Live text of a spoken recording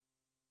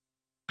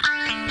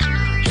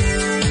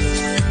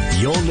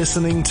You're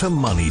listening to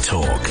Money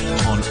Talk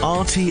on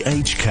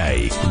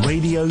RTHK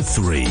Radio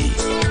 3.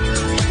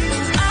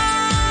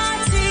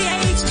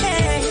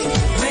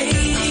 RTHK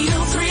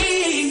Radio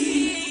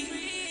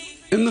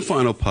 3. In the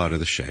final part of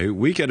the show,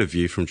 we get a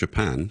view from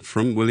Japan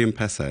from William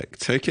Pesek,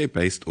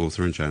 Tokyo-based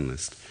author and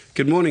journalist.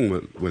 Good morning,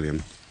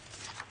 William.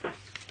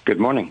 Good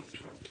morning.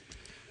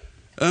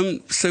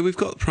 So we've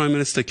got Prime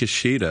Minister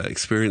Kishida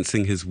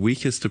experiencing his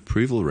weakest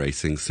approval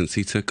rating since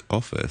he took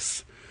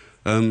office.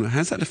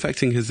 How's that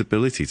affecting his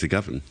ability to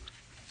govern?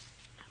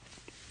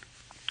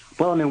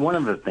 Well, I mean, one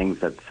of the things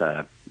that's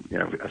sort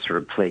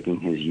of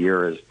plaguing his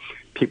year is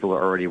people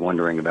are already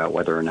wondering about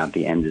whether or not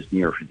the end is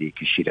near for the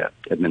Kishida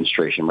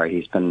administration, right?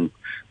 He's been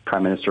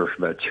prime minister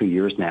for about 2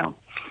 years now,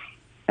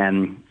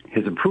 and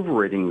his approval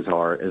ratings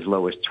are as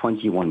low as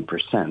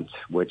 21%,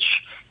 which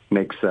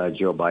makes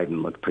Joe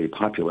Biden look pretty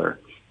popular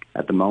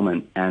at the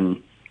moment.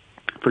 And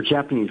for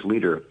Japanese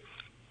leaders,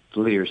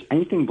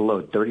 anything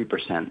below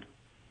 30%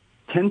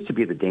 tends to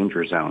be the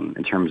danger zone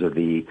in terms of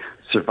the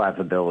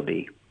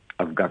survivability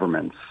of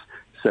governments.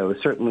 So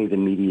certainly the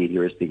media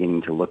here is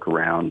beginning to look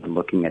around and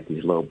looking at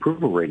these low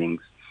approval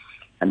ratings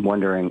and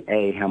wondering,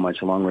 A, how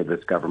much longer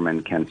this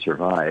government can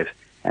survive,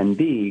 and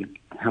B,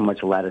 how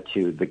much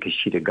latitude the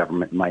Kishida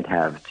government might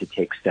have to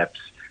take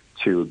steps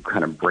to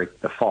kind of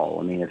break the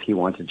fall. I mean, if he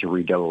wanted to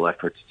redouble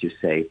efforts to,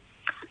 say,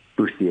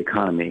 boost the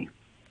economy,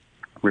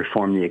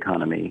 reform the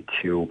economy,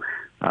 to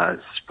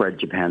spread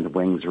Japan's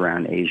wings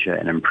around Asia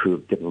and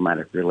improve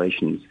diplomatic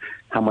relations,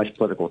 how much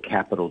political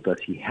capital does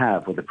he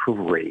have with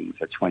approval ratings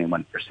at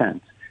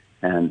 21%?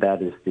 And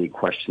that is the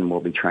question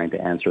we'll be trying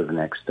to answer the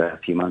next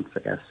few months,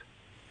 I guess.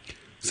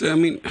 So, I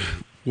mean,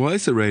 why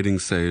is the rating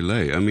so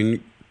low? I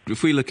mean,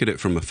 if we look at it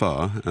from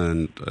afar,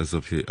 and as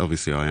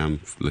obviously I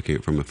am looking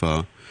at it from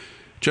afar,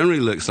 generally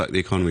looks like the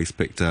economy's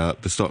picked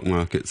up, the stock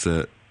market's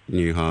at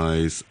new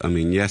highs. I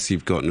mean, yes,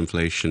 you've got an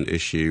inflation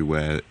issue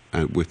where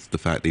with the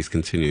fact these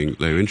continuing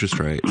low interest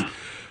rates.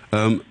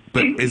 But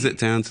is it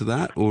down to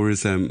that, or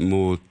is there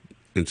more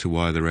into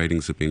why the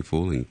ratings have been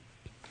falling?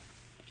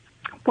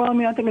 Well, I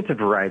mean, I think it's a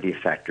variety of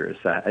factors.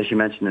 As you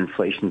mentioned,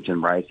 inflation's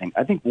been rising.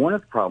 I think one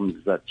of the problems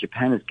is that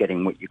Japan is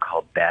getting what you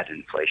call bad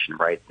inflation,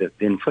 right? The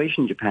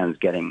inflation Japan is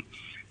getting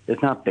is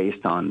not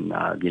based on,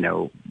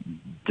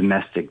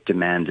 domestic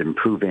demand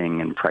improving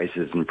and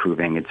prices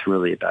improving. It's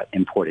really about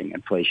importing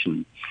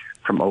inflation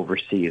from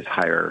overseas,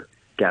 higher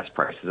gas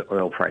prices,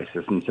 oil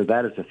prices. And so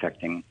that is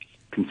affecting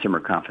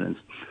consumer confidence.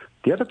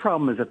 The other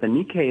problem is that the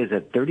Nikkei is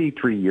at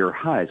 33-year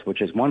highs,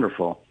 which is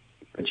wonderful,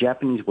 but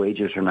Japanese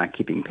wages are not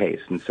keeping pace.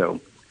 And so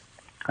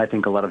I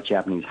think a lot of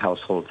Japanese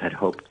households had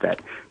hoped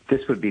that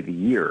this would be the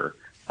year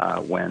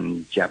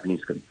when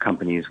Japanese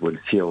companies would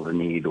feel the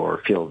need or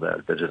feel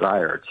the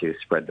desire to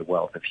spread the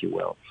wealth, if you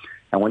will.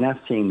 And we're not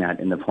seeing that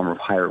in the form of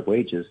higher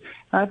wages.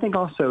 And I think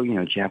also,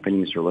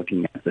 Japanese are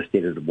looking at the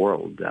state of the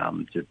world,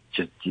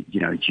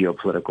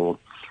 geopolitical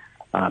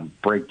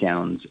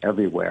breakdowns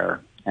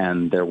everywhere,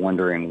 and they're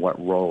wondering what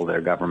role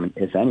their government,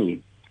 if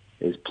any,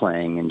 is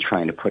playing in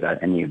trying to put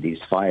out any of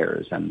these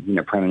fires. And,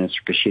 Prime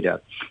Minister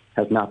Kishida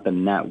has not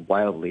been that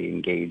wildly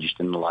engaged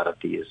in a lot of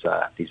these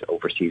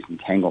overseas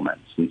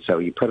entanglements. And so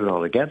you put it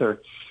all together,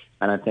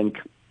 and I think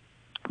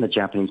the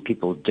Japanese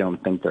people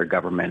don't think their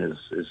government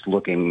is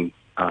looking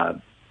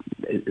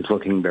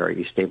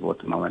very stable at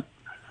the moment.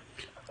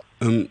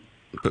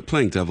 But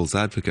playing devil's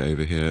advocate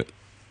over here,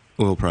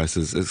 oil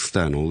prices is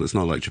external. It's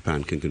not like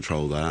Japan can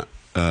control that.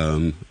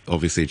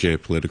 Obviously,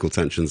 geopolitical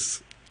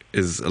tensions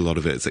is a lot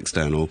of it's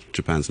external.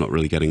 Japan's not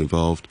really getting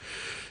involved.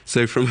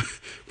 So from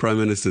Prime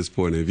Minister's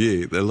point of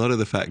view, a lot of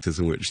the factors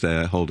in which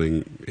they're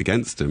holding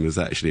against him is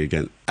actually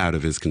out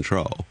of his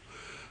control.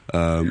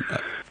 I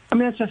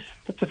mean,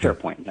 that's a fair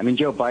point. I mean,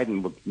 Joe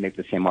Biden would make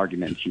the same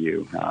argument to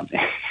you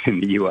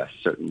in the U.S.,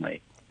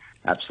 certainly.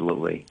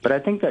 Absolutely. But I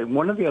think that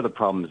one of the other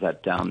problems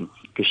that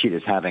Kishida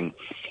is having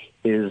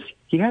is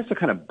he has a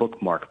kind of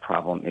bookmark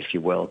problem, if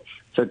you will.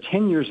 So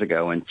 10 years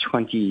ago, in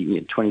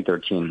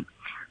 2013,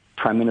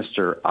 Prime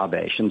Minister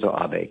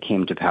Shinzo Abe,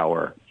 came to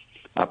power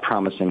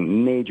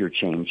promising major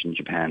change in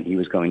Japan. He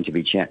was going to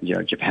be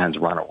Japan's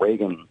Ronald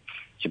Reagan,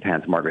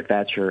 Japan's Margaret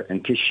Thatcher,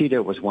 and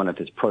Kishida was one of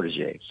his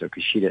proteges. So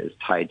Kishida is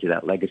tied to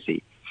that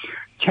legacy.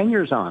 10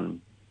 years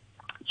on,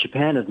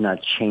 Japan has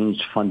not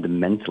changed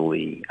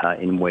fundamentally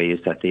in ways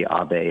that the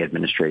Abe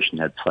administration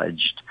had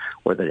pledged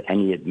or that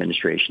any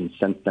administration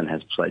since then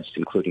has pledged,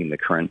 including the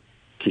current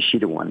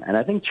Kishida one. And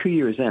I think 2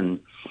 years in,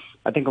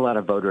 I think a lot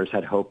of voters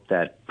had hoped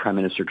that Prime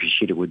Minister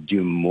Kishida would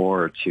do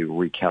more to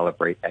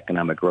recalibrate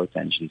economic growth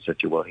engines,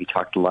 if you will. He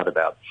talked a lot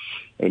about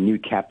a new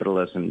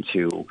capitalism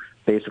to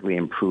basically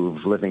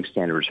improve living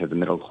standards for the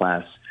middle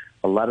class.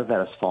 A lot of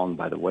that has fallen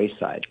by the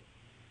wayside.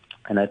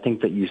 And I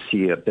think that you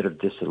see a bit of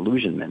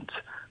disillusionment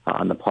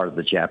on the part of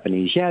the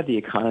Japanese. Yeah, the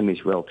economy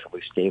is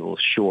relatively stable,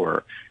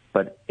 sure.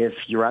 But if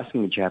you're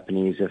asking the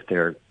Japanese if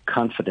they're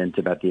confident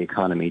about the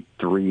economy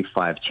 3,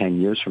 5,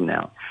 10 years from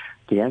now,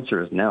 the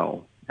answer is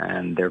no.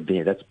 And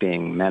that's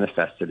being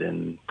manifested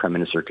in Prime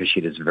Minister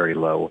Kishida's very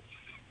low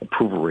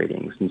approval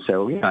ratings. And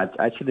so,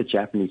 I'd say the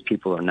Japanese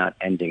people are not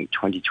ending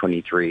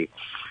 2023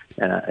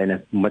 in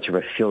a much of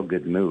a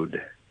feel-good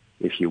mood,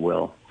 if you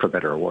will, for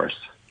better or worse.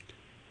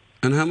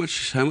 And how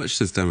much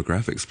does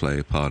demographics play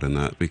a part in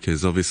that?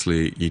 Because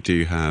obviously you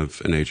do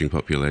have an aging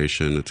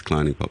population, a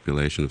declining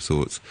population of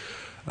sorts.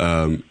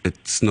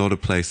 It's not a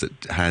place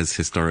that has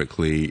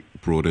historically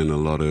brought in a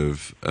lot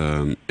of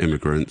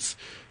immigrants.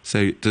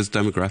 So does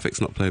demographics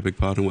not play a big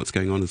part in what's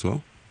going on as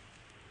well?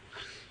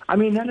 I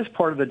mean, that is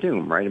part of the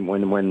doom, right? And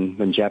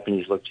when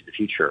Japanese look to the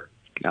future,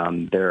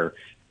 there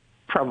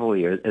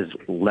probably is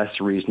less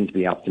reason to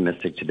be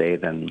optimistic today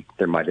than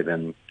there might have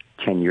been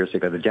 10 years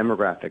ago. The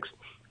demographics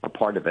are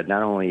part of it.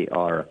 Not only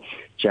are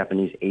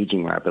Japanese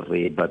aging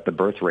rapidly, but the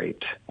birth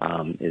rate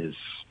is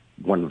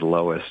one of the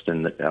lowest,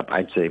 and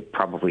I'd say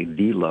probably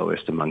the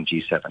lowest among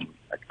G7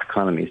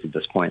 economies at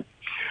this point.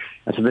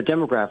 And so the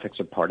demographics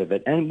are part of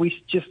it. And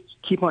we just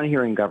keep on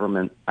hearing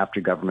government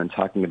after government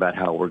talking about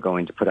how we're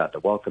going to put out the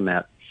welcome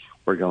mat.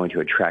 We're going to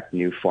attract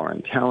new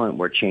foreign talent.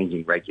 We're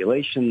changing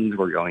regulations.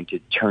 We're going to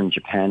turn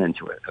Japan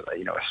into a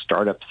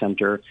startup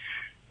center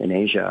in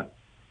Asia.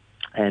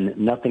 And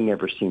nothing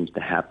ever seems to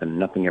happen.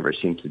 Nothing ever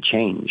seems to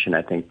change. And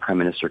I think Prime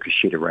Minister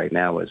Kishida right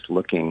now is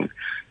looking,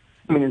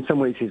 I mean, in some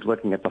ways he's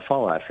looking at the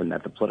fallout from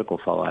that, the political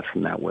fallout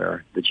from that,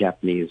 where the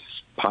Japanese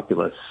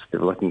populace,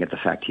 they're looking at the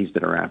fact he's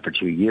been around for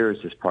 2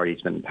 years. His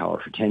party's been in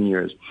power for 10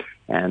 years.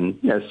 And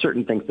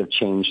certain things have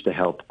changed to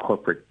help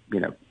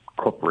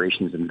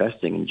corporations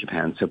investing in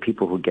Japan. So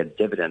people who get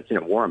dividends,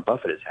 Warren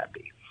Buffett is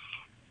happy.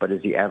 But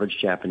is the average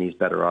Japanese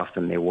better off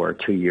than they were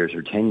 2 years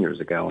or 10 years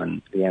ago?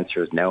 And the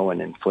answer is no.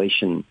 And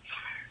inflation,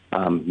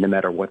 no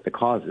matter what the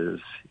cause is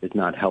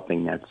not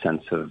helping that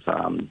sense of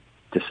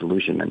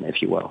disillusionment,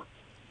 if you will.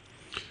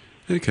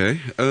 Okay.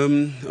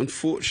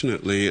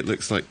 Unfortunately, it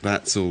looks like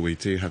that's all we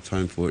do have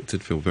time for. It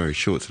did feel very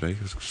short today.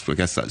 I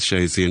guess that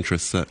shows the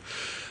interest that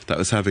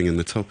was having in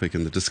the topic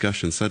and the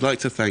discussion. So I'd like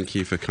to thank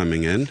you for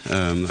coming in.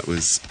 That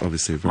was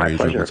obviously a very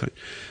enjoyable time.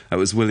 That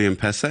was William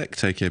Pesek,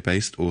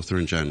 Tokyo-based author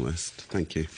and journalist. Thank you.